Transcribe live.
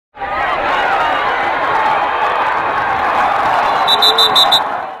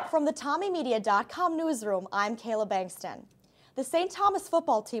From the TommyMedia.com newsroom, I'm Kayla Bankston. The St. Thomas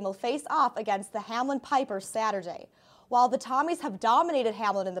football team will face off against the Hamlin Pipers Saturday. While the Tommies have dominated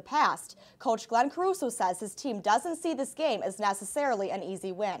Hamlin in the past, Coach Glenn Caruso says his team doesn't see this game as necessarily an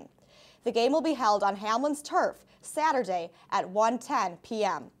easy win. The game will be held on Hamlin's turf Saturday at 1:10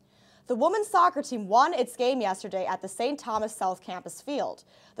 p.m. The women's soccer team won its game yesterday at the St. Thomas South Campus Field.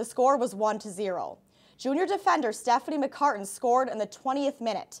 The score was 1-0. Junior defender Stephanie McCartan scored in the 20th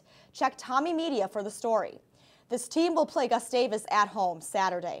minute. Check Tommy Media for the story. This team will play Gustavus at home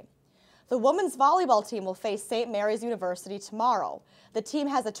Saturday. The women's volleyball team will face St. Mary's University tomorrow. The team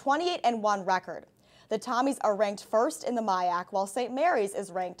has a 28-1 record. The Tommies are ranked first in the MIAC, while St. Mary's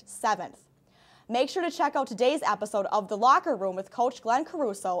is ranked 7th. Make sure to check out today's episode of The Locker Room with Coach Glenn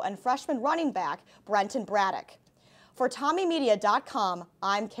Caruso and freshman running back Brenton Braddock. For TommyMedia.com,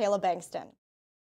 I'm Kayla Bankston.